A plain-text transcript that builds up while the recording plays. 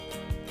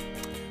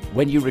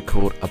When you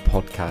record a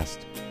podcast,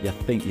 you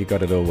think you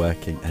got it all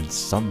working, and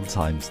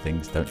sometimes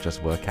things don't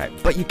just work out,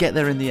 but you get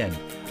there in the end.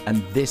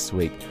 And this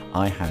week,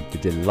 I had the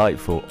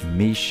delightful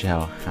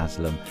Michelle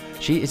Haslam.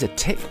 She is a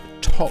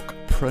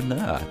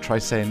TikTokpreneur. Try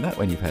saying that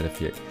when you've had a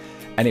few.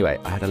 Anyway,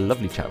 I had a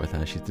lovely chat with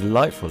her. She's a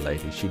delightful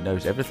lady. She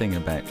knows everything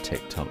about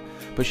TikTok,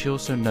 but she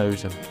also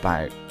knows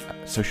about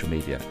social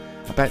media,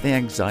 about the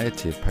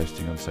anxiety of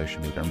posting on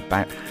social media, and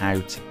about how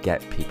to get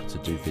people to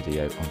do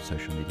video on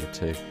social media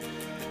too.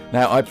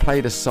 Now, I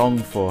played a song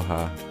for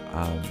her.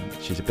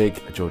 She's a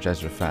big George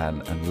Ezra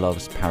fan and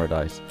loves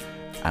Paradise.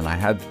 And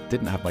I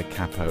didn't have my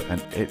capo,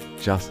 and it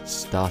just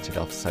started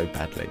off so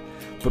badly.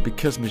 But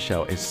because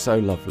Michelle is so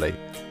lovely,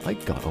 I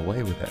got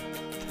away with it.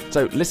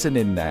 So listen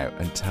in now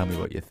and tell me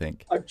what you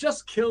think. I've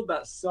just killed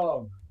that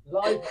song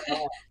live.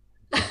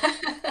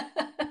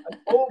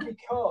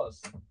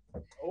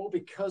 all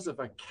because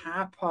of a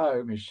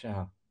capo,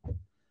 Michelle.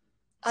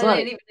 I don't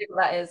even know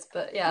what that is,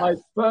 but yeah. My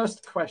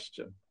first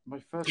question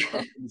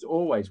is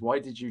always, why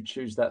did you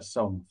choose that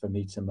song for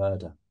me to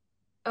murder?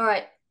 All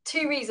right,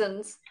 2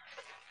 reasons.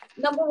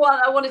 Number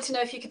one, I wanted to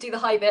know if you could do the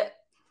high bit.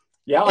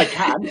 Yeah, I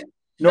can,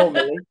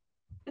 normally.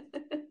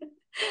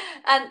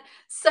 And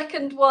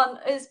second one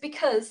is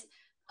because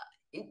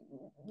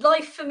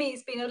life for me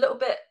has been a little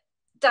bit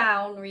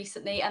down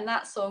recently, and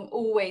that song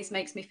always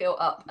makes me feel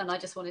up, and I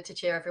just wanted to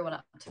cheer everyone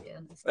up, to be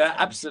honest.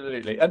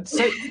 Absolutely. And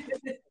so,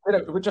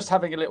 we're just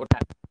having a little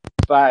chat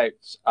about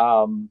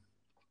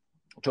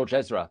George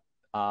Ezra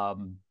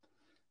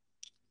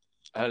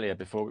earlier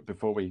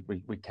before we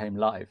came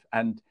live,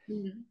 and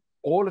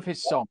all of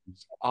his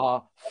songs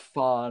are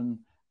fun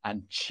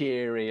and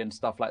cheery and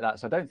stuff like that.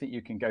 So I don't think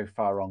you can go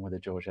far wrong with a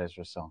George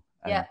Ezra song.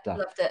 Yeah,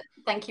 loved it.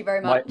 Thank you very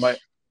much.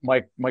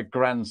 My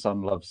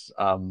grandson loves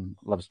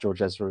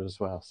George Ezra as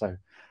well. So,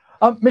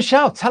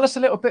 Michelle, tell us a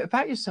little bit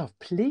about yourself,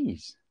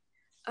 please.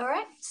 All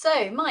right.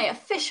 So my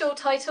official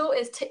title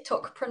is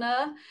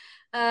TikTokpreneur.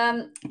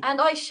 And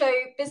I show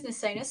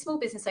business owners, small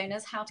business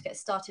owners, how to get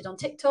started on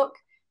TikTok,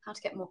 how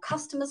to get more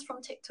customers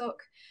from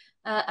TikTok,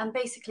 and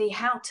basically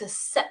how to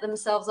set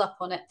themselves up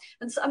on it.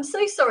 And so I'm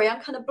so sorry,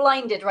 I'm kind of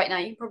blinded right now.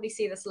 You can probably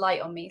see this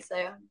light on me. So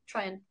I'm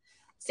trying to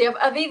see,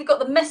 I've either got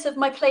the mess of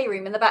my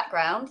playroom in the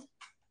background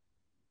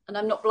and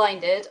I'm not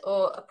blinded,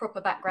 or a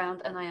proper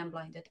background and I am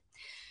blinded.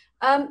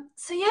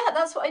 So yeah,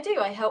 that's what I do.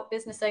 I help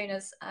business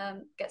owners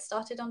get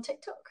started on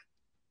TikTok.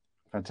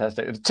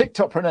 Fantastic.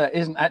 TikTokpreneur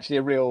isn't actually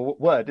a real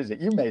word, is it?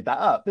 You made that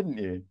up, didn't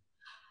you?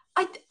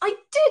 I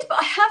did, but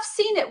I have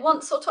seen it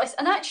once or twice.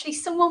 And actually,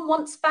 someone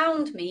once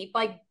found me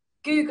by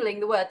Googling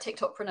the word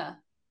TikTokpreneur.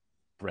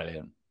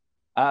 Brilliant.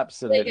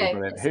 Absolutely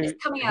brilliant.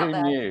 It's coming out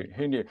there.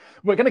 Who knew?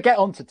 We're going to get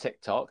onto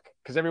TikTok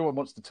because everyone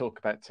wants to talk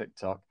about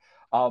TikTok.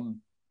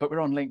 But we're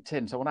on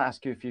LinkedIn. So I want to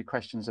ask you a few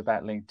questions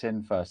about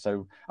LinkedIn first.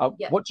 So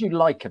what do you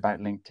like about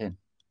LinkedIn?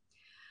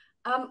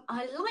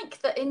 I like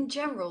that in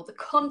general, the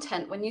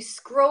content, when you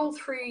scroll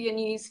through your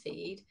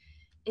newsfeed,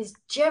 is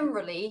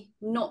generally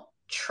not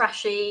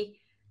trashy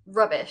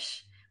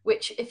rubbish,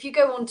 which if you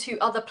go on to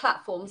other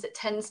platforms, it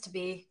tends to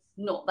be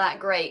not that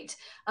great.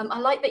 I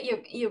like that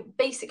you're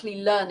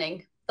basically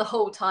learning the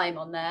whole time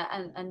on there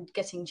and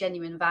getting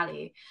genuine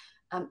value.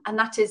 And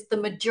that is the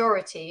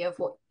majority of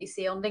what you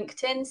see on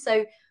LinkedIn.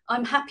 So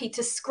I'm happy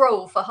to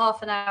scroll for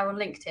half an hour on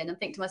LinkedIn and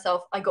think to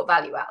myself, I got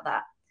value out of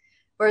that.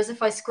 Whereas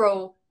if I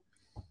scroll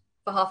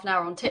for half an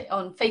hour on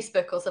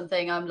Facebook or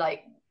something, I'm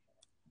like,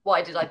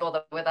 why did I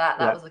bother with that?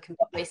 That was a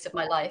complete waste of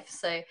my life.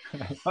 So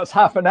that's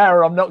half an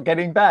hour I'm not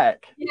getting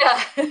back.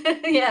 Yeah.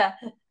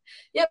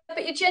 Yeah,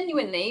 but you're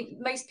genuinely,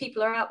 most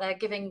people are out there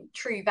giving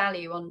true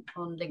value on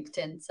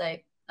LinkedIn. So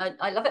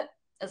I love it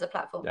as a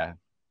platform. Yeah.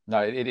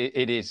 No,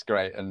 it is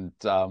great, and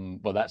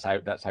well, that's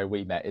how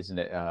we met, isn't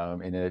it?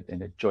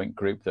 In a joint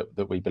group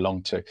that we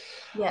belong to.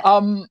 Yeah.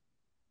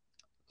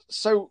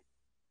 So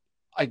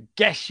I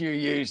guess you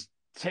use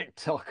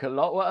TikTok a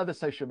lot. What other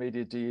social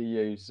media do you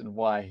use, and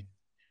why?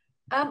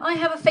 I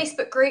have a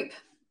Facebook group,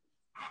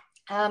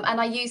 and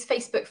I use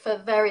Facebook for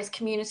various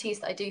communities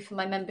that I do for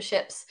my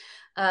memberships,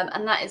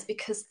 and that is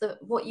because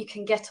what you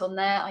can get on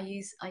there, I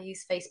use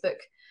Facebook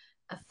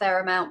a fair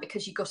amount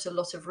because you got a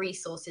lot of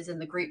resources in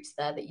the groups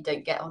there that you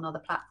don't get on other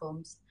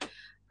platforms.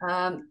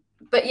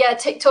 But yeah,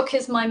 TikTok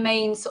is my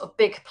main sort of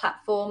big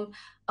platform.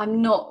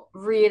 I'm not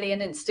really an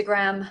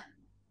Instagram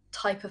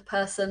type of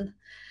person.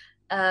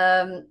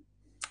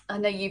 I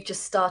know you've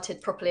just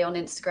started properly on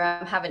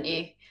Instagram, haven't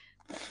you?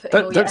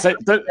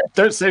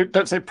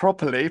 Don't say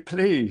properly,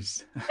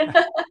 please.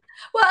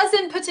 Well, as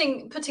in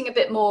putting a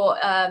bit more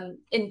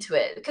into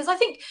it, because I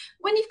think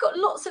when you've got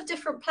lots of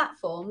different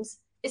platforms,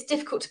 it's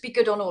difficult to be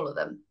good on all of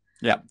them.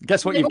 Yeah,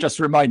 guess what you've just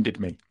reminded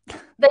me.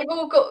 They've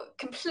all got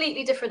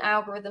completely different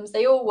algorithms.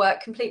 They all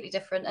work completely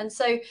different. And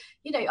so,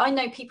 I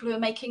know people who are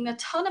making a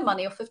ton of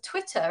money off of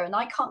Twitter, and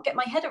I can't get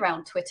my head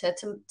around Twitter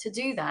to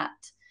do that.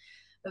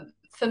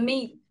 For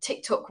me,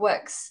 TikTok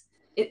works.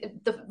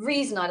 The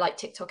reason I like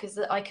TikTok is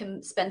that I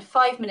can spend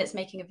 5 minutes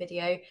making a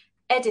video,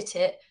 edit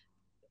it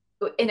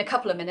in a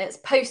couple of minutes,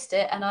 post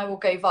it, and I will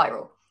go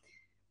viral.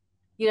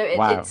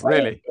 Wow,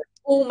 really?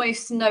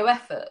 almost no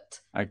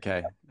effort.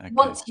 Okay.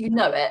 Once you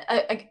know it,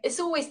 it's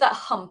always that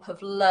hump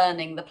of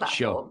learning the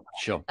Sure. platform.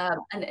 Sure.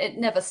 And it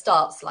never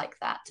starts like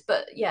that.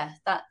 But yeah,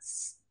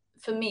 that's,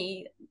 for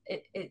me,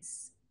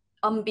 it's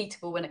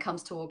unbeatable when it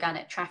comes to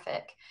organic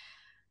traffic.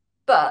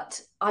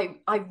 But I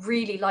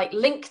really like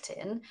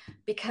LinkedIn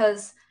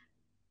because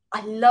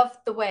I love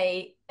the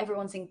way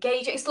everyone's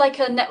engaging. It's like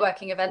a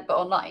networking event, but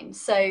online.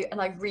 So, and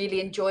I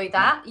really enjoy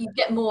that. You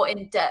get more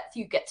in depth,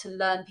 you get to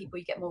learn people,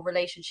 you get more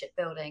relationship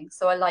building.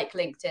 So I like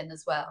LinkedIn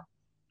as well.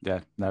 Yeah,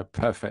 no,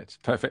 perfect.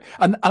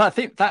 And I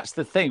think that's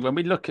the thing. When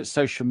we look at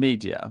social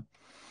media,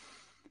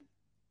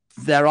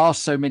 there are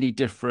so many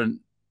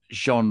different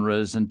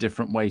genres and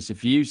different ways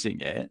of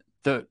using it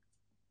that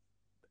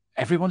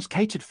everyone's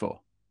catered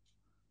for.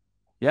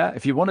 Yeah,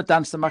 if you want to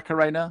dance the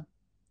Macarena,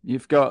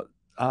 you've got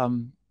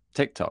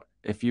TikTok.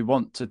 If you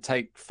want to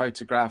take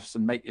photographs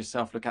and make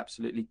yourself look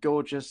absolutely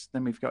gorgeous,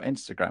 then we've got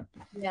Instagram.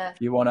 Yeah.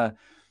 If you want to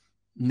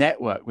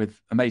network with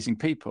amazing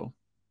people,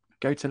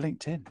 go to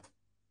LinkedIn.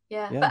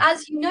 Yeah. But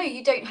as you know,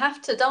 you don't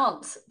have to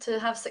dance to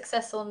have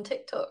success on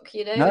TikTok.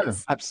 You know, no,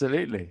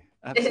 absolutely.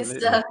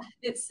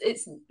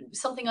 It's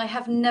something I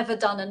have never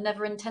done and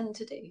never intend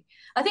to do.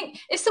 I think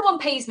if someone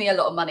pays me a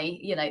lot of money,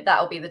 you know,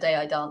 that'll be the day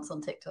I dance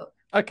on TikTok.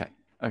 Okay.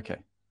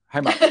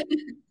 How much?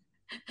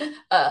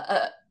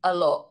 A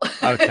lot.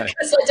 Okay.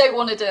 Because I don't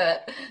want to do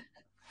it.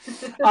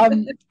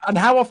 And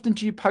how often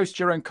do you post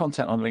your own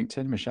content on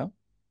LinkedIn, Michelle?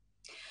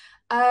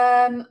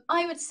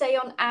 I would say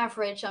on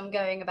average, I'm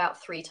going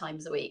about 3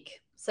 times a week.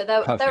 So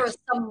there are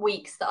some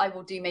weeks that I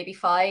will do maybe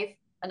 5,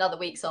 and other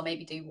weeks I'll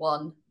maybe do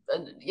 1.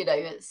 And, you know,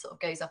 it sort of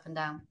goes up and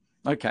down.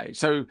 Okay.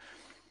 So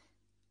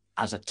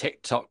as a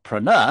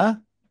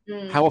TikTokpreneur,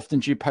 how often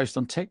do you post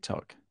on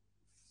TikTok?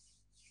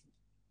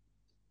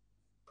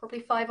 Probably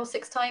 5 or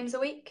 6 times a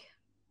week.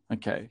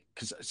 Okay.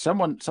 Because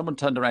someone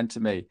turned around to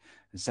me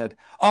and said,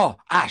 "Oh,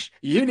 Ash,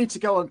 you need to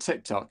go on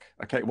TikTok."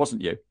 Okay. It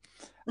wasn't you.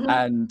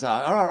 And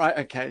all right.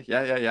 Okay.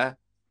 Yeah.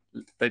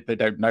 They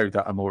don't know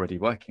that I'm already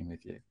working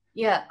with you.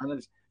 Yeah.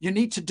 And you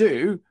need to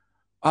do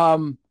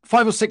 5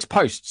 or 6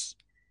 posts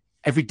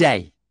every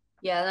day.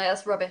 Yeah, no,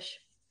 that's rubbish.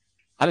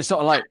 And it's sort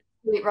of like,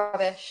 absolute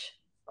rubbish.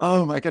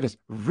 Oh my goodness,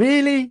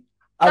 really?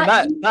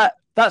 And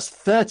that's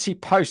 30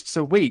 posts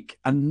a week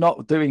and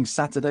not doing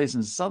Saturdays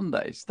and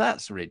Sundays.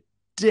 That's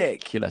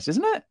ridiculous,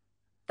 isn't it?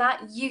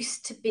 That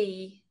used to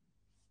be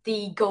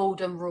the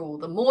golden rule.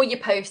 The more you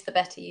post, the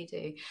better you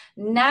do.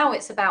 Now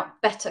it's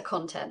about better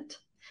content.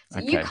 So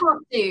you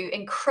can't do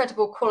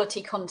incredible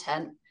quality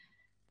content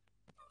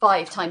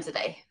 5 times a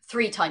day,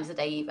 3 times a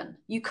day even.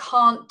 You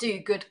can't do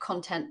good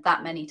content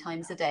that many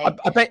times a day.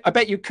 I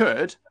bet you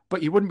could,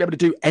 but you wouldn't be able to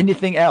do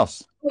anything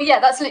else. Well,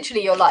 yeah, that's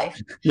literally your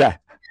life. Yeah.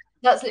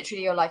 That's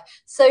literally your life.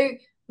 So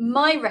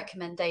my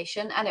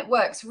recommendation, and it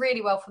works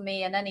really well for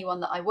me and anyone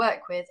that I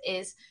work with,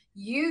 is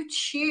you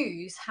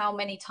choose how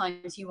many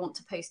times you want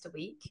to post a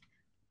week,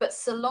 but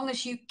so long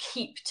as you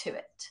keep to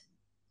it.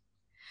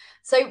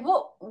 So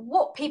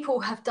what people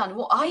have done,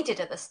 what I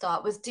did at the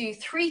start, was do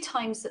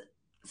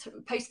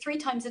post 3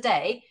 times a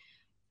day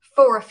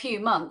for a few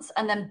months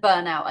and then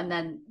burn out, and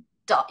then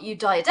you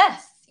die a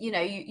death. You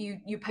know,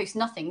 you post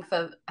nothing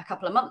for a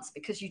couple of months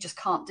because you just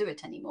can't do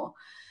it anymore.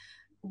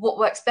 What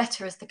works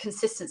better is the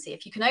consistency.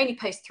 If you can only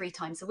post 3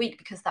 times a week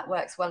because that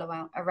works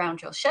well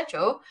around your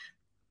schedule,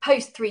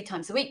 post 3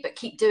 times a week, but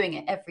keep doing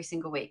it every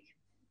single week.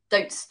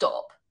 Don't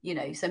stop, you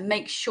know. So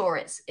make sure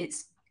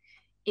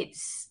it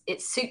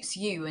suits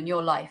you and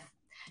your life.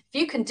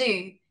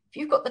 If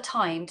you've got the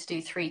time to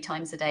do 3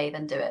 times a day,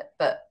 then do it.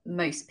 But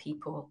most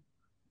people,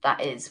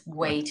 that is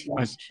way too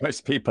much.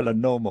 Most people are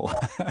normal.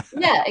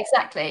 Yeah,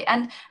 exactly.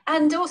 And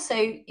also,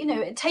 you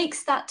know, it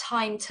takes that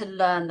time to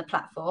learn the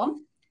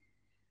platform.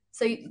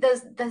 So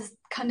there's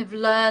kind of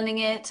learning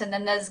it, and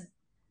then there's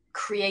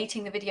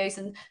creating the videos.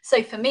 And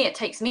so for me, it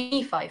takes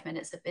me 5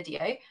 minutes of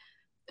video.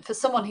 For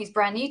someone who's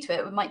brand new to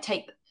it, it might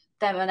take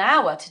them an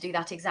hour to do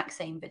that exact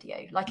same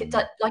video, like it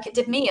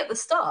did me at the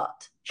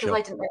start, because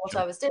I didn't know what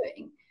I was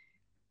doing.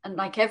 And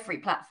like every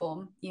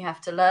platform, you have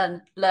to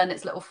learn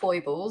its little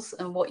foibles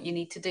and what you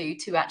need to do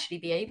to actually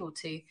be able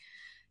to,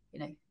 you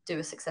know, do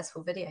a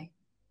successful video.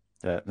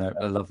 Yeah, no,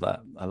 I love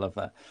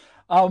that.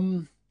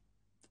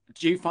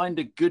 Do you find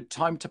a good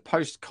time to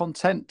post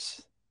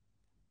content?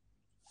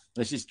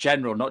 This is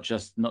general, not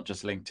just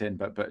LinkedIn,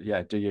 but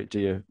yeah, do you?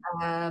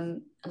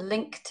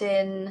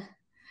 LinkedIn,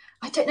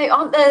 I don't know.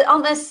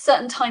 Aren't there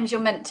certain times you're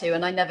meant to,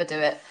 and I never do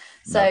it.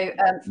 So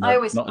I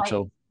always not at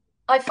all.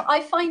 I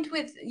find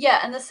with,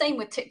 and the same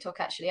with TikTok,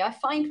 actually. I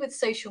find with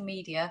social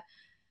media,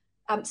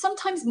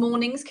 sometimes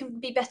mornings can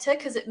be better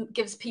because it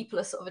gives people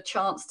a sort of a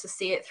chance to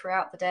see it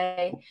throughout the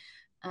day.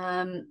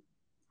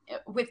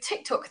 With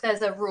TikTok,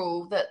 there's a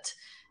rule that,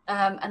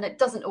 and it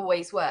doesn't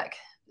always work.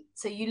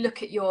 So you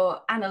look at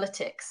your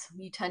analytics,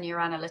 you turn your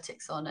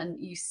analytics on, and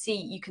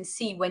you can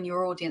see when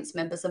your audience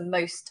members are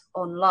most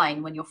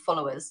online, when your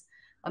followers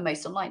are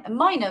most online. And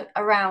mine are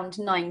around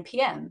 9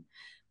 p.m.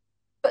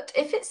 But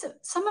if it's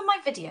some of my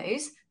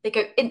videos, they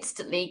go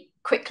instantly,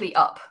 quickly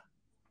up.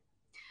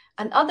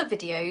 and other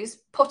videos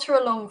potter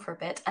along for a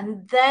bit,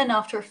 and then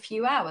after a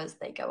few hours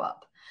they go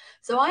up.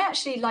 So I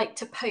actually like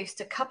to post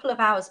a couple of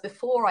hours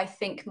before I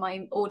think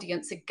my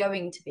audience are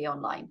going to be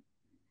online.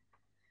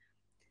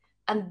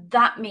 And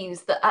that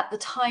means that at the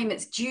time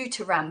it's due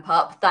to ramp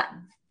up, that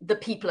the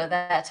people are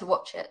there to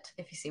watch it,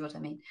 if you see what I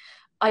mean.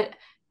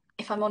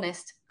 If I'm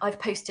honest, I've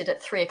posted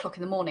at 3 o'clock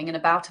in the morning in a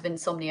bout of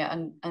insomnia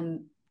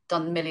and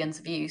done millions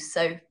of views.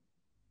 So it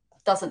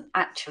doesn't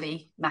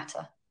actually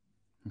matter.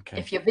 Okay.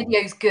 If your video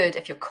is good,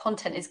 if your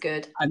content is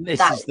good. And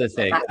this is the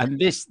thing. And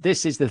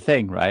this is the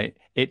thing, right?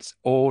 It's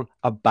all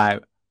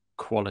about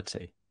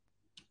quality.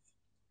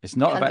 It's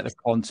not about the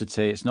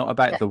quantity. It's not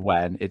about the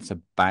when. It's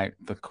about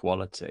the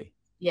quality.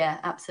 Yeah,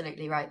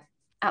 absolutely right.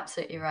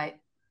 Absolutely right.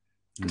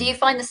 Do you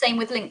find the same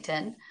with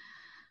LinkedIn?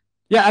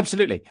 Yeah,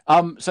 absolutely.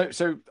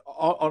 So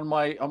on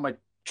my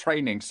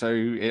training, so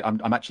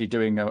I'm actually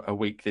doing a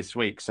week this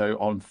week. So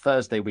on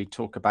Thursday we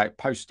talk about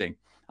posting,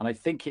 and I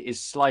think it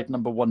is slide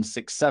number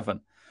 167.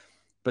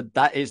 But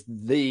that is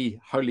the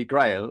holy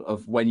grail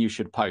of when you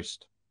should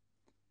post.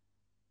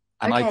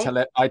 And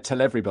okay. I tell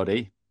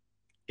everybody,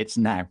 it's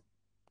now.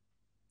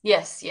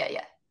 Yes, yeah.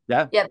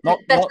 Yeah.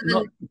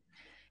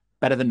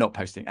 Better than not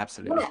posting.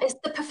 Absolutely. Yeah, it's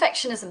the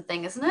perfectionism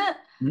thing, isn't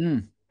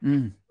it?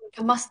 You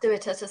must do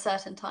it at a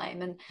certain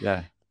time, and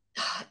yeah,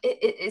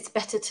 it's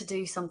better to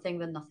do something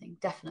than nothing.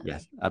 Definitely.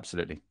 Yes,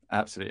 absolutely.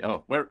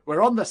 Oh,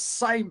 we're on the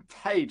same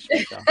page,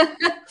 Michelle.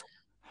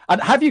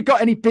 And have you got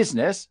any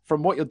business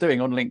from what you're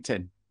doing on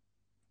LinkedIn?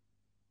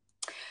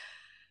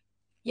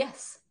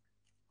 Yes.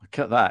 Look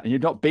at that. And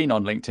you've not been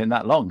on LinkedIn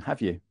that long,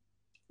 have you?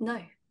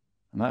 No.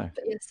 But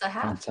yes, I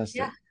have. Fantastic.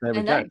 Yeah, there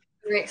we go.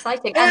 Very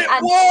exciting.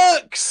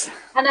 It works.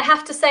 And I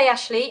have to say,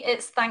 Ashley,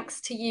 it's thanks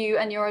to you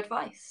and your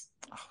advice.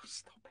 Oh,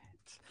 stop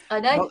it.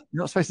 I know.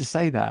 You're not supposed to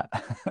say that.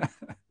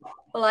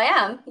 Well, I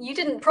am. You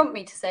didn't prompt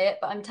me to say it,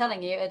 but I'm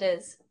telling you it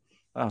is.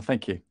 Oh,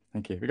 thank you.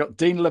 Thank you. We got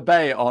Dean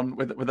LeBay on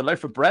with a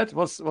loaf of bread.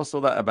 What's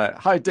all that about?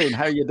 Hi, Dean.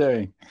 How are you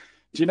doing?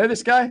 Do you know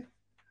this guy?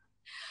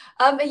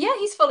 Yeah,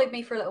 he's followed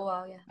me for a little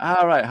while. Yeah.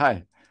 All right.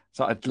 Hi.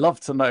 So I'd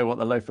love to know what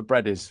the loaf of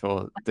bread is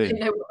for Dean. I don't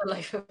know what the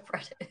loaf of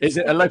bread is. Is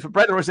it a loaf of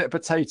bread or is it a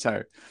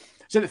potato?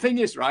 So the thing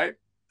is, right,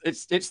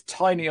 it's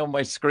tiny on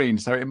my screen,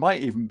 so it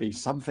might even be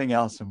something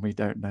else and we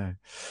don't know.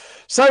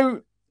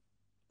 So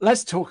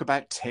let's talk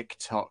about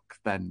TikTok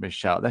then,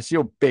 Michelle. That's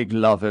your big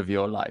love of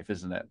your life,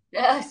 isn't it?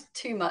 Yeah, it's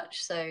too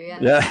much. So yeah.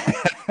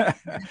 Yeah.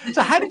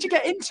 So how did you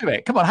get into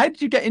it? Come on, how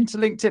did you get into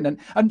LinkedIn?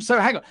 And so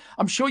hang on,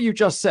 I'm sure you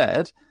just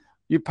said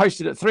you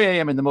posted at 3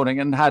 a.m. in the morning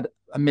and had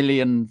 1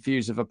 million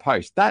views of a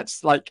post.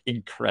 That's like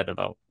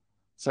incredible.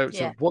 So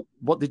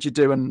what did you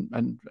do?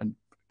 And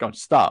go on,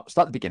 start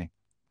the beginning.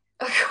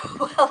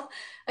 Well,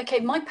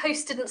 okay, my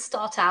post didn't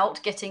start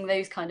out getting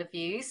those kind of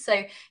views,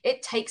 so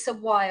it takes a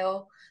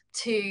while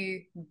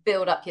to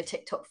build up your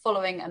TikTok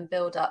following and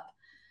build up.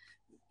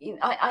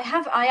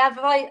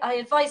 I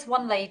advised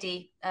one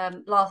lady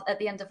at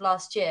the end of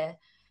last year.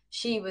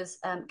 She was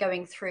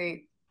going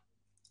through.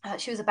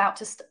 She was about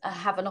to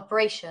have an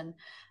operation,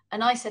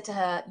 and I said to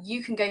her,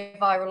 "You can go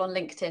viral on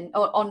LinkedIn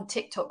or on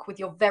TikTok with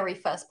your very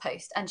first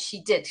post." And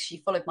she did. She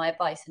followed my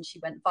advice and she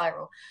went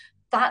viral.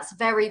 That's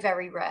very,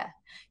 very rare.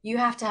 You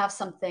have to have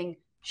something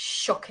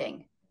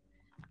shocking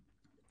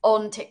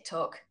on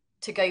TikTok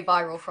to go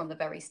viral from the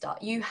very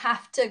start. You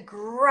have to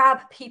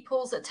grab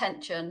people's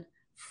attention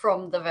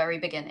from the very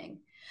beginning.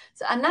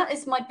 So, and that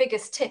is my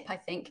biggest tip, I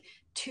think,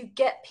 to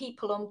get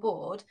people on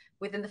board.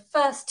 Within the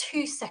first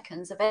 2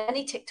 seconds of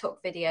any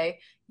TikTok video,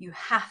 you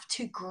have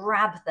to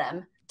grab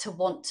them to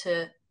want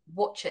to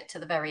watch it to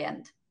the very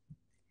end.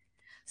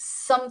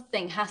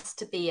 Something has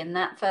to be in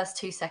that first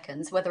 2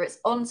 seconds, whether it's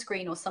on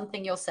screen or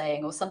something you're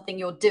saying or something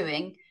you're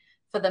doing,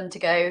 for them to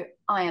go,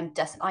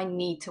 I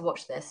need to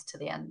watch this to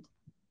the end.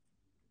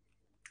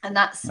 And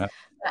that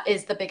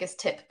is the biggest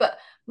tip. But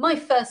my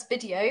first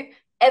video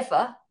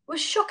ever was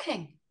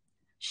shockingly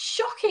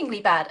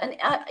bad. And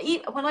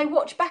when I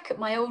watch back at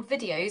my old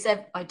videos,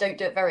 I don't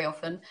do it very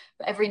often,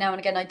 but every now and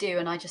again I do.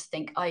 And I just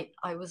think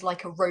I was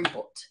like a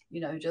robot,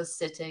 just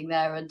sitting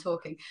there and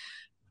talking.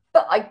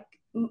 But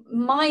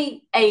my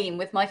aim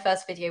with my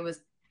first video was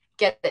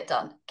get it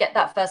done, get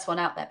that first one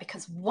out there,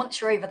 because once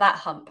you're over that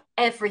hump,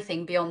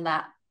 everything beyond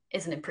that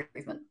is an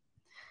improvement.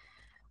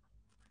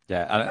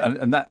 Yeah,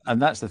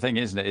 and that's the thing,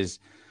 isn't it? Is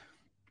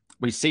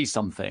we see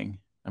something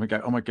and we go,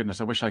 "Oh my goodness,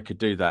 I wish I could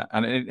do that."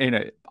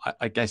 And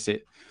I guess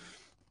it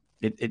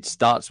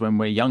starts when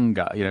we're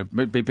younger.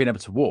 Being able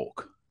to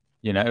walk.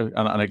 And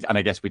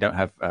I guess we don't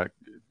have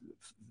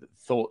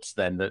thoughts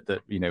then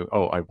that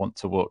oh, I want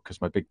to walk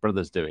because my big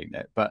brother's doing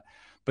it, but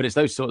it's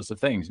those sorts of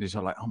things. And it's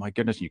sort of like, oh my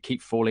goodness, you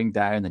keep falling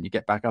down, then you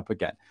get back up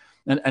again.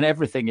 And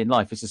everything in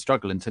life is a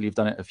struggle until you've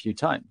done it a few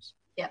times.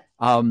 Yeah.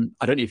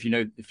 I don't know if you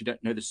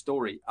don't know the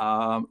story.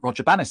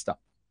 Roger Bannister.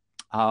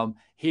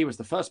 He was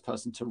the first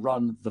person to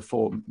run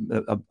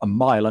a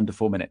mile under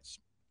 4 minutes.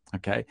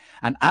 Okay.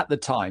 And at the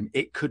time,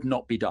 it could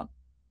not be done.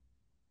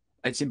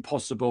 It's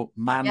impossible.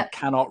 Man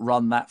cannot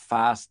run that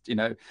fast.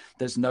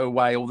 There's no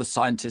way. All the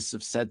scientists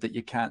have said that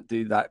you can't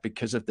do that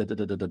because of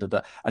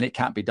and it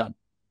can't be done.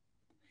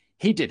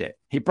 He did it.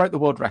 He broke the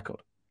world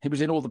record. He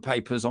was in all the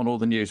papers, on all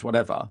the news,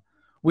 whatever.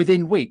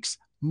 Within weeks,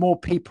 more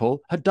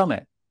people had done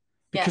it,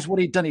 because what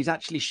he'd done, he's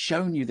actually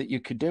shown you that you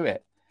could do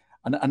it.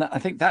 And I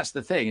think that's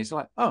the thing. It's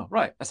like, oh,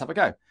 right, let's have a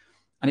go.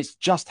 And it's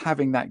just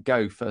having that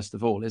go, first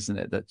of all, isn't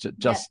it? That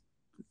just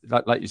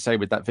like you say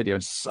with that video,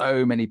 and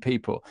so many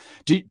people.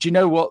 Do you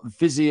know what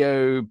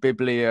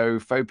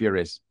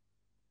bibliophobia is?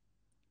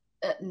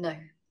 No.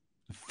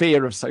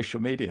 Fear of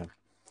social media.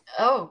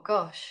 Oh,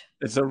 gosh.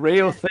 It's a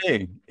real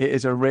thing. It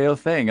is a real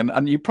thing.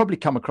 And you probably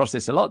come across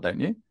this a lot, don't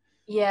you?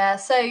 Yeah.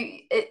 So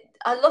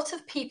a lot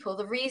of people,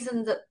 the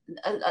reason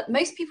that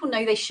most people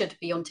know they should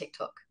be on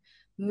TikTok,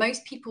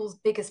 most people's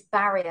biggest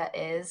barrier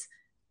is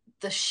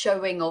the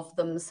showing of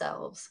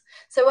themselves.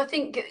 So I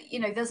think,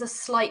 there's a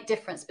slight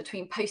difference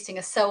between posting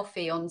a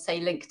selfie on, say,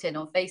 LinkedIn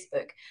or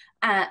Facebook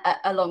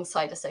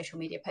alongside a social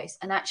media post,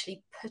 and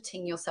actually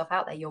putting yourself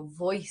out there, your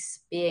voice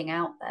being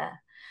out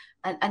there,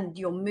 and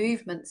your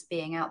movements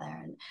being out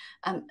there.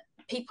 And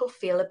people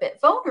feel a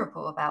bit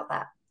vulnerable about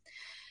that.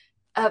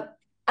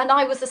 And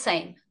I was the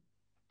same.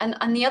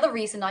 And the other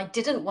reason I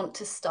didn't want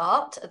to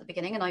start at the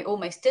beginning, and I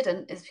almost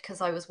didn't, is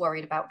because I was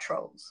worried about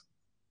trolls.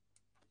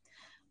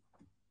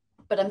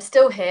 But I'm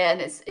still here, and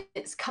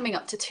it's coming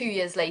up to 2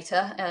 years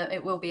later.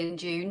 It will be in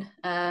June,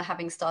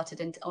 having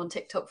started on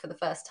TikTok for the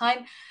first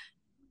time.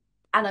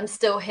 And I'm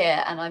still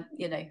here, and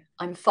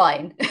I'm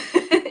fine.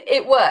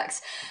 It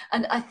works.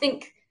 And I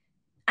think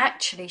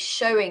actually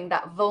showing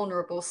that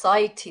vulnerable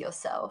side to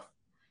yourself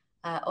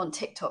on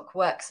TikTok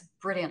works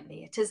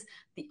brilliantly. It is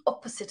the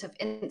opposite of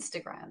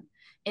Instagram,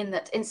 in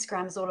that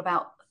Instagram is all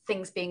about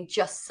things being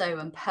just so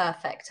and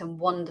perfect and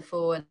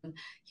wonderful, and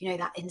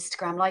that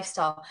Instagram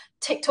lifestyle.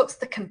 TikTok's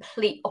the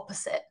complete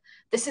opposite.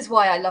 This is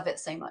why I love it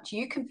so much.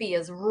 You can be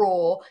as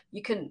raw.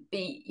 You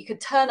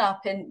could turn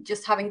up in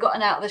just having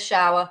gotten out of the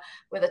shower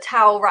with a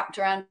towel wrapped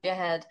around your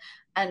head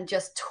and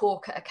just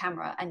talk at a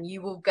camera, and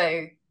you will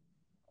go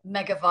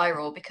mega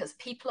viral, because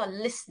people are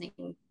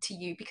listening to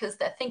you, because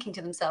they're thinking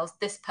to themselves,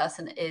 this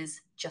person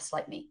is just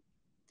like me.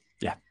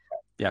 Yeah.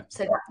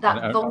 So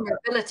that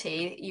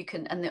vulnerability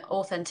and the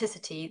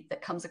authenticity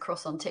that comes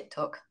across on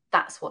TikTok,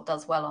 that's what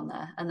does well on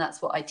there, and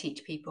that's what I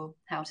teach people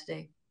how to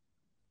do.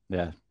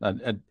 Yeah.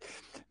 And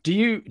do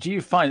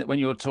you find that when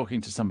you're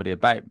talking to somebody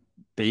about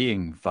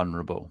being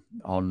vulnerable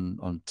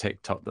on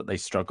TikTok, that they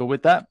struggle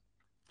with that?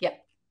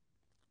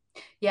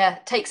 Yeah,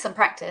 it takes some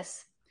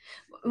practice.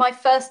 My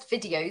first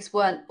videos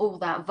weren't all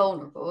that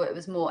vulnerable. It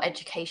was more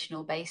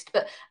educational based,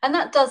 and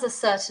that does a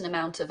certain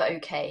amount of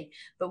okay.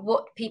 But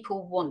what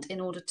people want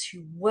in order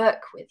to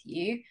work with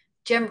you,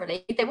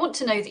 generally, they want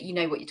to know that you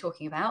know what you're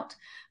talking about.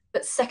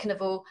 But second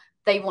of all,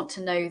 they want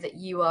to know that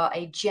you are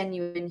a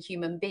genuine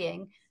human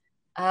being,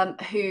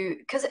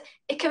 because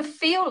it can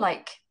feel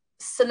like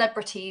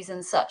celebrities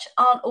and such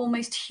aren't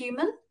almost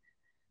human,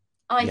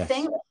 I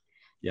think.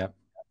 Yeah.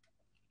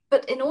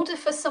 But in order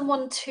for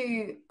someone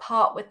to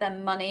part with their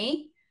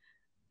money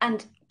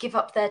and give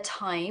up their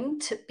time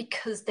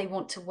because they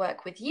want to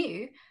work with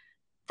you,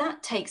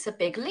 that takes a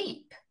big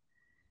leap.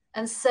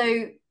 And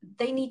so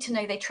they need to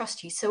know they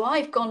trust you. So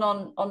I've gone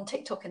on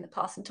TikTok in the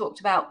past and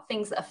talked about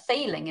things that are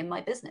failing in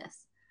my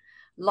business,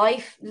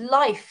 life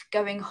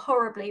going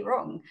horribly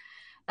wrong.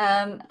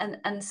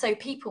 And so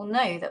people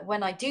know that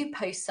when I do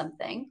post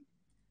something,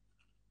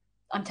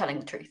 I'm telling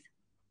the truth.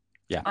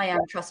 Yeah. I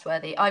am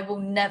trustworthy. I will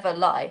never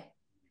lie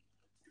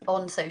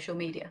on social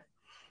media.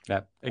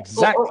 Yeah,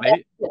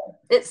 exactly.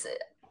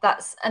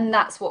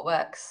 That's what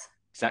works.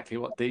 Exactly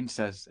what Dean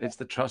says. It's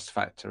the trust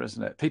factor,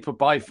 isn't it? People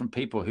buy from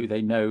people who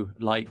they know,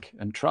 like,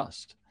 and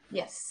trust.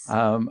 Yes.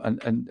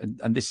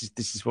 And this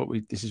is what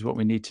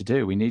we need to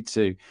do. We need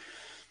to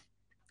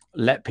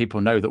let people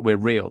know that we're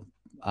real.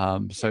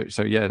 So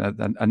yeah,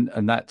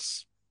 and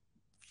that's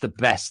the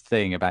best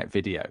thing about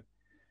video.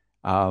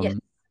 Yes.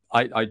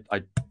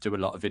 I do a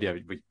lot of video.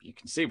 You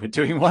can see we're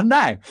doing one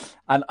now.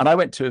 And I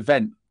went to an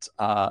event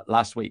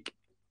last week,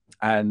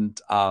 and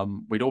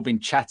we'd all been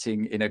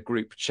chatting in a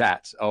group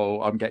chat.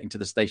 Oh, I'm getting to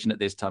the station at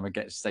this time. I'm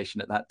getting to the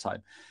station at that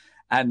time.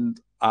 And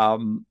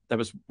there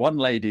was one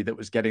lady that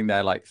was getting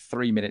there like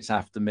 3 minutes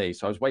after me.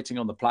 So I was waiting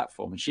on the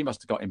platform, and she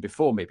must have got in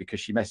before me, because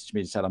she messaged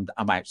me and said,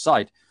 I'm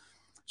outside.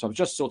 So I was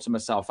just sorting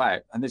myself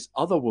out. And this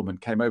other woman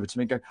came over to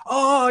me and go,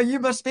 oh, you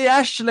must be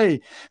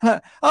Ashley.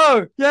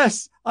 Oh,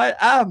 yes, I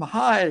am.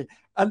 Hi.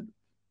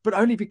 But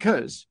only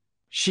because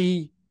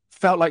she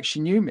felt like she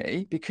knew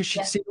me, because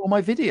she'd seen all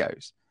my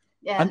videos.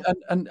 Yeah.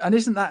 And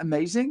isn't that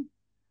amazing?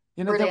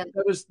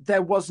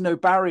 There was no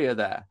barrier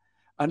there.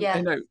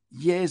 And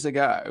years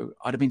ago,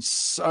 I'd have been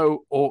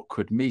so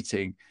awkward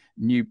meeting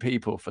new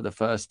people for the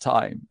first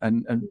time.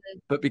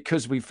 But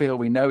because we feel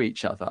we know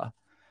each other,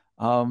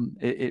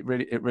 it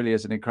really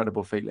is an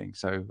incredible feeling.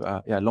 So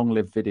long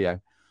live video.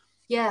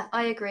 Yeah,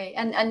 I agree.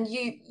 And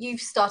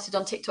you've started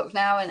on TikTok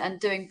now and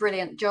doing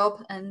brilliant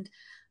job and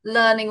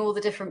learning all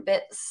the different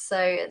bits. So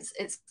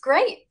it's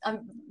great.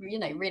 I'm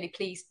really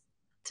pleased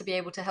to be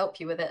able to help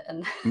you with it.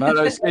 And no,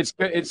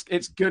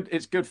 it's good.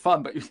 It's good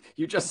fun. But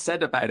you just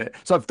said about it.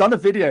 So I've done a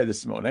video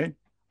this morning.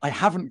 I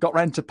haven't got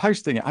around to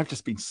posting it. I've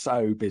just been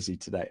so busy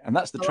today, and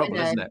that's the trouble,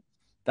 isn't it?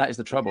 That is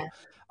the trouble.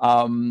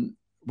 Yeah.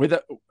 With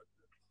it,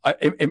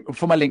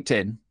 for my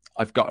LinkedIn,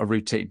 I've got a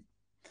routine.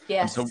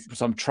 Yes. And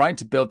so I'm trying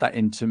to build that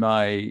into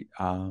my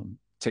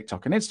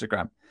TikTok and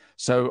Instagram.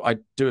 So I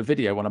do a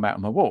video when I'm out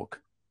on my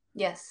walk.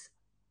 Yes.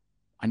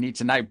 I need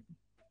to now,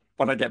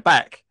 when I get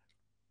back,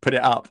 put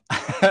it up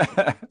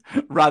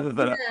rather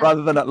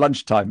than at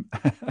lunchtime.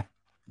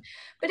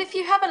 But if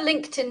you have a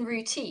LinkedIn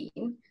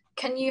routine,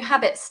 can you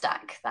habit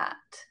stack that?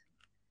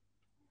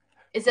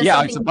 Is there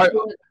something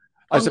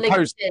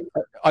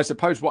I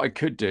suppose what I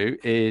could do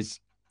is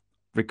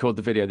record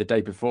the video the day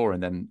before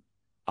and then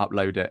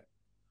upload it.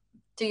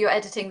 Do your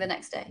editing the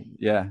next day?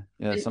 Yeah.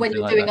 When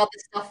you're doing other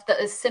stuff that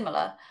is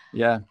similar.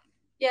 Yeah.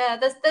 Yeah,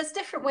 there's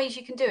different ways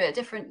you can do it.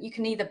 You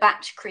can either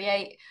batch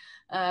create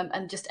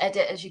and just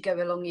edit as you go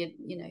along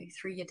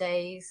through your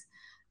days,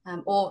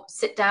 or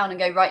sit down and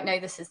go, right, no,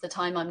 this is the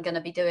time I'm going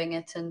to be doing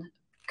it, and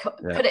put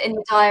it in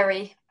the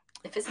diary.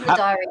 If it's in the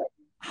diary.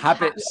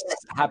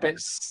 Habit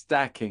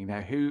stacking.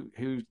 Now,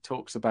 who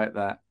talks about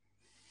that?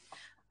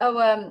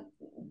 Oh,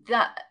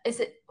 that is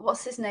it.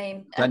 What's his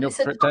name? Daniel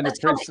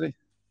Priestley.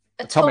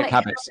 Atomic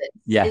Habits.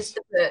 Yes, is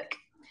the book.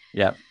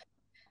 Yeah.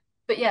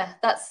 But yeah,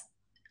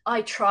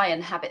 I try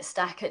and habit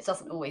stack. It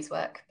doesn't always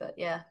work, but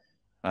yeah.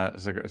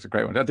 It's a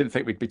great one. I didn't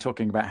think we'd be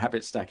talking about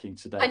habit stacking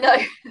today. I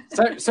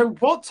know. So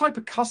what type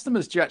of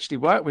customers do you actually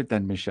work with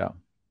then, Michelle?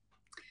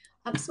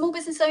 Small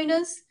business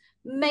owners,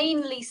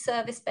 mainly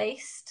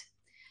service-based,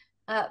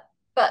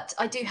 but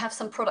I do have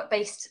some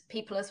product-based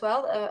people as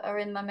well are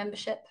in my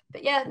membership.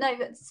 But yeah, no,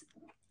 it's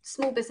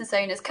small business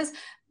owners, because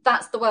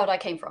that's the world I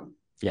came from.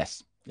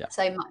 Yes. Yeah.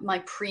 So my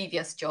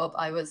previous job,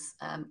 I was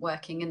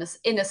working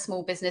in a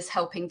small business,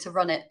 helping to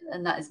run it,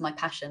 and that is my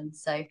passion.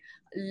 So I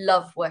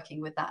love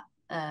working with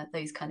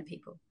those kind of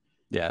people.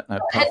 Yeah, no,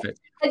 perfect.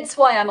 Hence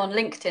why I'm on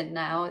LinkedIn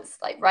now. It's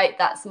like, right,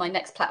 that's my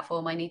next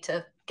platform I need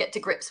to get to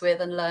grips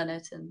with and learn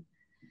it.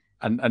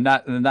 And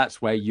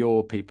that's where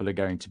your people are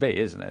going to be,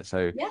 isn't it?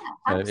 So yeah,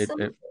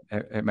 absolutely.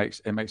 It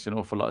makes an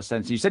awful lot of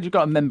sense. You said you've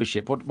got a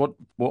membership. What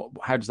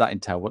how does that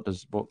entail?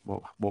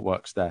 What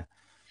works there?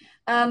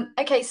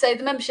 Okay, so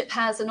the membership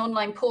has an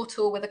online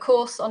portal with a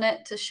course on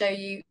it to show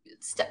you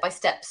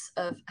step-by-steps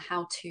of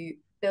how to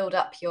build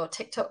up your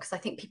TikTok, because I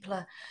think people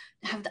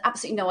have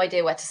absolutely no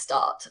idea where to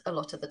start a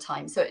lot of the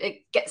time. So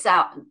it gets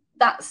out,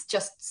 that's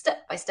just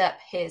step-by-step.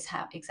 Here's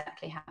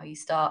exactly how you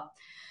start.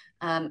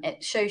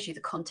 It shows you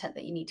the content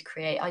that you need to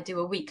create. I do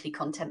a weekly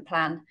content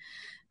plan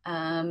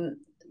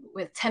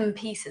with 10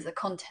 pieces of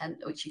content,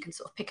 which you can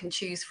sort of pick and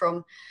choose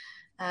from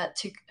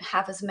to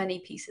have as many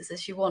pieces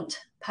as you want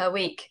per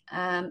week.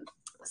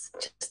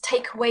 Just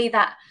take away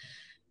that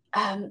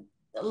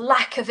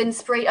lack of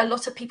inspiration. A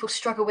lot of people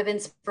struggle with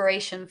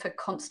inspiration for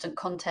constant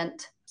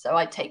content. So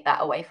I take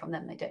that away from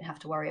them. They don't have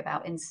to worry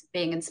about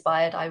being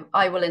inspired.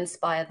 I will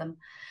inspire them.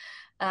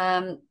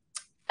 And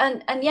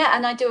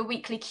I do a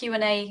weekly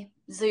Q&A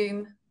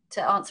Zoom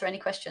to answer any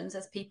questions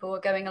as people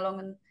are going along,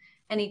 and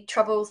any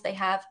troubles they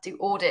have, do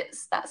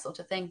audits, that sort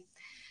of thing.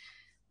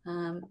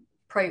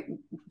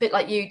 Bit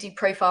like you do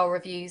profile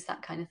reviews,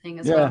 that kind of thing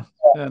as well.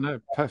 Yeah,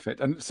 no, perfect.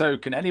 And so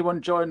can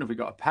anyone join? Have we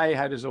got to pay?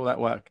 How does all that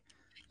work?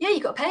 Yeah,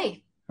 you got to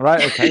pay.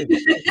 Right, okay.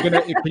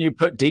 Can you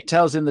put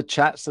details in the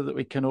chat so that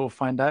we can all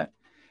find out?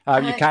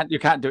 You can't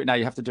do it now.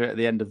 You have to do it at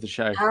the end of the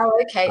show.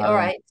 Oh, okay, all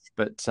right.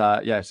 But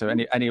yeah, so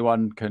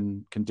anyone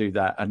can do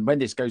that. And when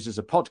this goes as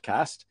a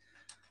podcast,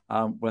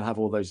 we'll have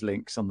all those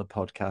links on the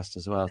podcast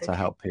as well to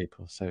help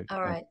people. So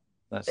all right,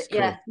 that's cool.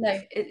 Yeah, no,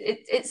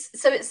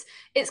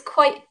 it's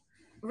quite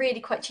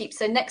cheap.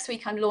 So next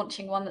week I'm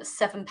launching one that's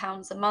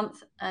 £7 a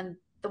month, and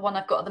the one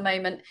I've got at the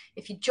moment,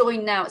 if you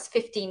join now, it's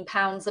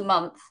 £15 a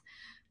month.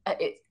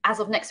 As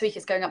of next week,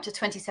 it's going up to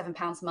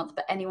 £27 a month.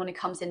 But anyone who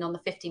comes in on the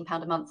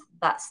 £15 a month,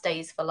 that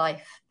stays for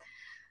life,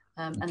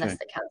 unless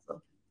they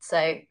cancel.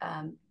 So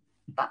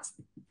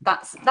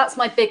that's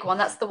my big one.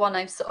 That's the one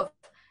I've sort of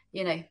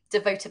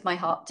devoted my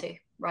heart to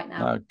right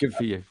now. Good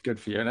for you.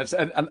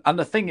 And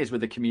the thing is,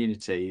 with the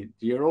community,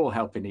 you're all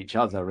helping each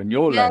other, and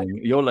you're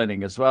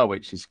learning as well,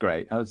 which is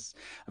great. I'm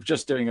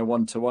just doing a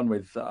one-to-one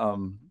with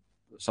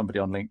somebody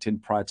on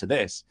LinkedIn prior to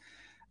this,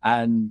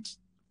 and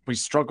we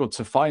struggled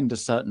to find a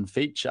certain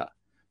feature,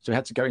 so we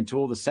had to go into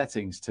all the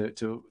settings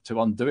to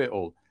undo it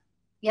all.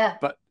 Yeah,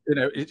 but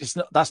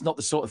that's not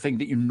the sort of thing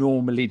that you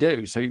normally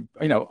do. So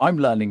I'm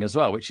learning as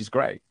well, which is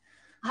great.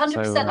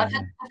 100%. I've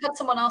had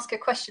someone ask a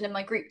question in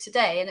my group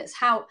today, and it's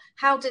how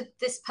did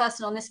this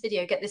person on this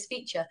video get this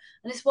feature?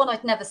 And it's one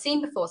I'd never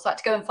seen before, so I had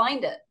to go and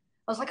find it.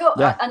 I was like, and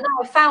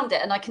now I found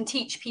it, and I can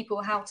teach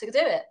people how to do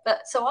it.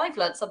 But so I've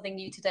learned something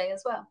new today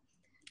as well.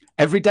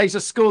 Every day's a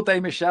school day,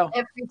 Michelle.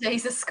 Every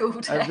day's a school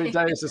day. Every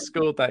day is a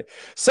school day.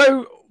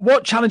 So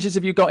what challenges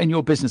have you got in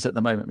your business at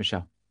the moment,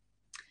 Michelle?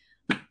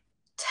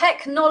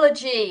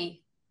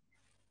 Technology.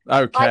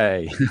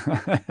 Okay.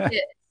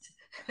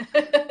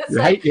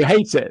 You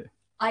hate it.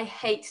 I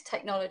hate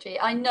technology.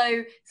 I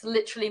know it's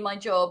literally my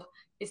job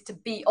is to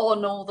be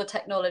on all the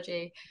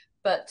technology,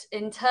 But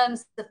in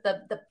terms of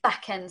the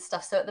back end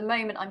stuff, so at the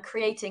moment I'm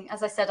creating,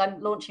 as I said,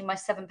 I'm launching my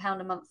 £7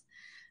 a month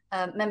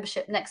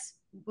membership next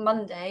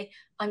Monday.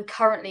 I'm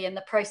currently in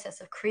the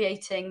process of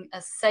creating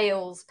a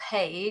sales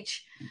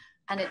page,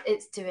 and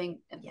it's doing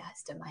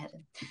my head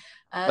in.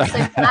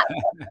 So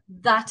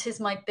that is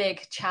my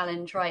big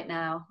challenge right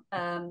now.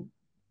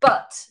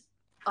 But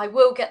I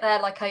will get there,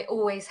 like I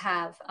always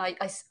have. I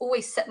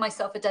always set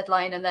myself a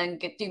deadline and then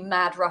do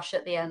mad rush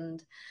at the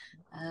end.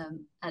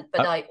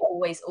 But I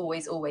always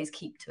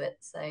keep to it.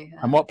 So.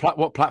 And what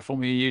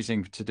platform are you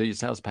using to do your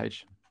sales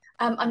page?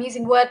 I'm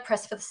using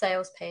WordPress for the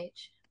sales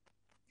page.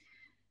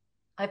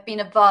 I've been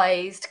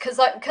advised because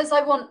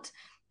I want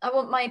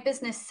my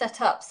business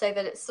set up so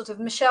that it's sort of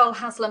Michelle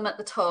Haslam at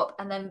the top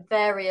and then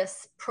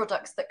various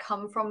products that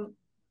come from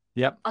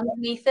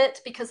underneath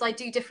it, because I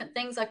do different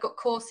things. I've got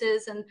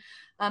courses and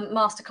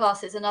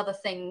masterclasses and other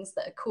things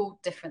that are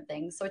called different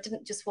things. So I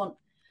didn't just want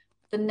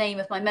the name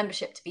of my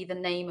membership to be the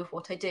name of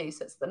what I do.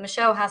 So it's the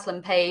Michelle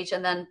Haslam page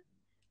and then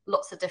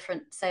lots of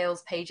different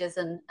sales pages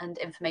and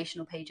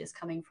informational pages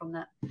coming from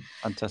that.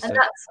 Fantastic. And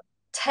that's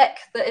tech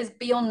that is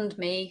beyond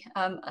me.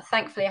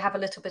 Thankfully, I have a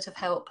little bit of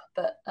help,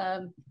 but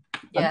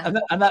yeah.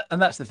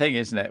 And that's the thing,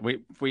 isn't it?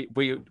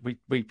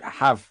 We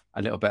have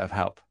a little bit of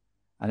help,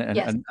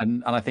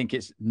 and I think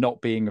it's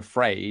not being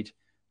afraid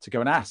to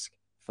go and ask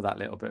for that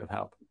little bit of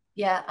help.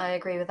 Yeah, I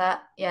agree with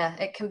that. Yeah,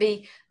 it can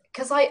be,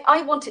 because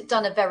I want it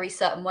done a very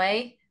certain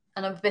way,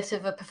 and I'm a bit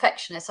of a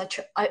perfectionist.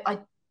 I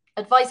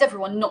advise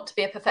everyone not to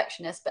be a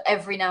perfectionist, but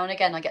every now and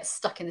again I get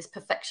stuck in this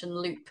perfection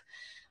loop,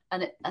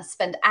 and I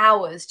spend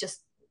hours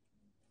just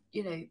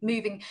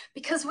moving,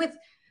 because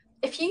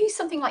if you use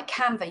something like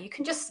Canva, you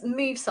can just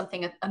move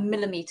something a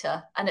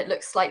millimeter and it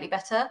looks slightly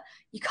better.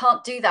 You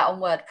can't do that on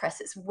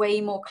WordPress. It's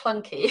way more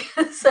clunky.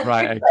 So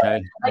right.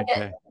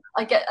 Okay.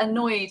 I get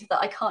annoyed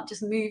that I can't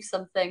just move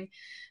something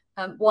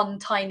one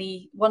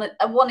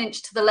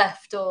inch to the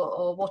left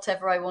or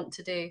whatever I want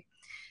to do.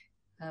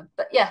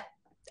 But yeah,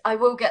 I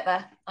will get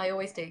there. I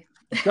always do.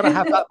 You've got to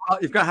have that.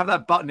 You've got to have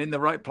that button in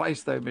the right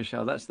place, though,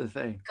 Michelle. That's the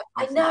thing.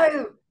 I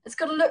know. It's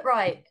got to look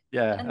right.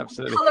 Yeah, and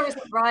absolutely. The color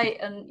isn't right,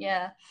 and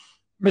yeah.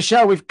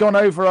 Michelle, we've gone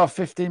over our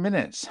 15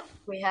 minutes.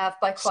 We have,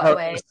 by quite a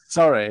way.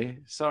 Sorry.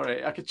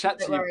 I could chat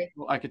to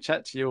you. I could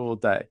chat to you all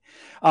day.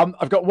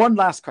 I've got one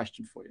last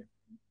question for you.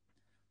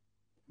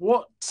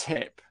 What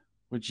tip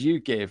would you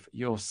give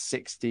your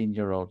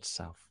 16-year-old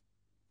self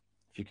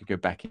if you could go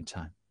back in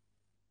time?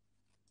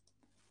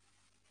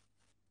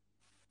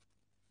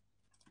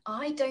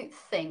 I don't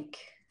think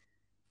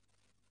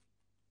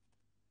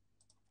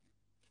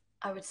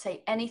I would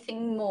say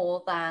anything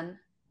more than,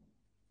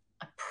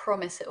 I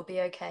promise it'll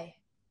be okay.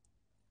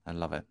 I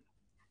love it.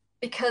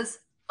 Because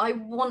I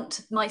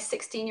want my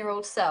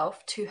 16-year-old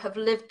self to have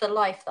lived the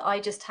life that I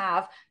just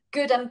have,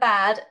 good and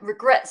bad,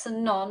 regrets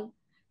and none,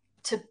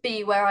 to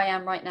be where I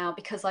am right now,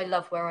 because I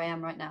love where I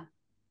am right now.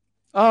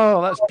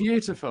 Oh, that's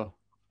beautiful.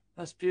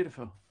 That's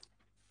beautiful.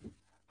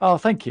 Oh,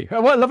 thank you.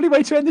 What a lovely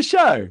way to end the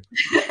show.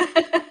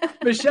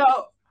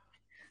 Michelle,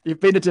 you've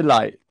been a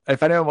delight.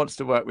 If anyone wants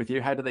to work with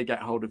you, how do they get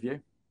hold of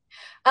you?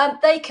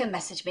 They can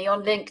message me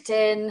on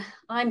LinkedIn.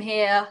 I'm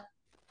here.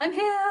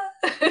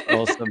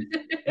 Awesome.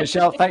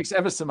 Michelle, thanks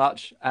ever so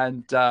much.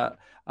 And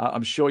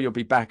I'm sure you'll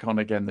be back on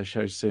again the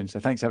show soon. So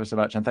thanks ever so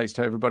much. And thanks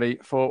to everybody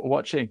for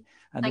watching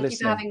and listening. Thank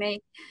you for having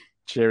me.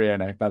 Cheerio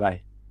now. Bye-bye.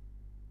 Here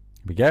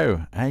we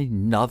go.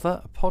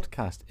 Another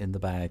podcast in the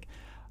bag.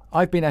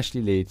 I've been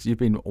Ashley Leeds. You've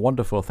been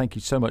wonderful. Thank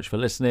you so much for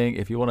listening.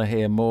 If you want to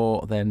hear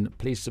more, then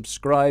please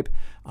subscribe,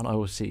 and I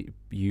will see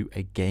you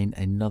again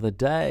another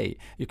day.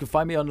 You can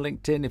find me on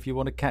LinkedIn if you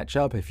want to catch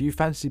up. If you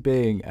fancy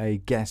being a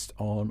guest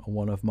on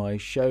one of my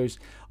shows,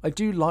 I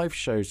do live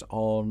shows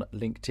on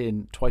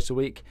LinkedIn twice a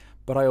week,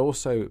 but I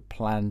also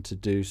plan to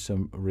do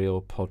some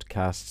real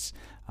podcasts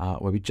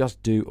where we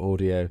just do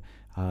audio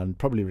and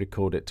probably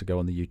record it to go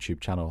on the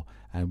YouTube channel.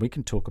 And we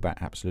can talk about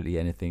absolutely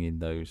anything in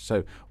those.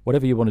 So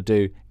whatever you want to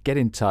do, get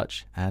in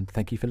touch, and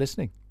thank you for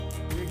listening.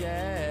 You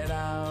get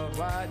out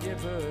what you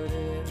put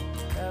in.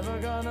 Never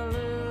gonna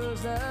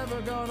lose,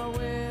 never gonna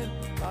win.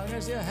 Long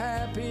as you're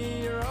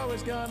happy, you're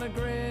always gonna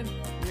grin.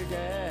 You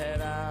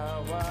get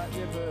out what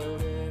you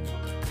put in.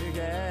 You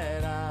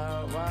get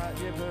out what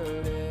you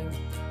put in.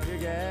 You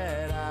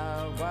get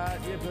out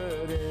what you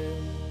put in.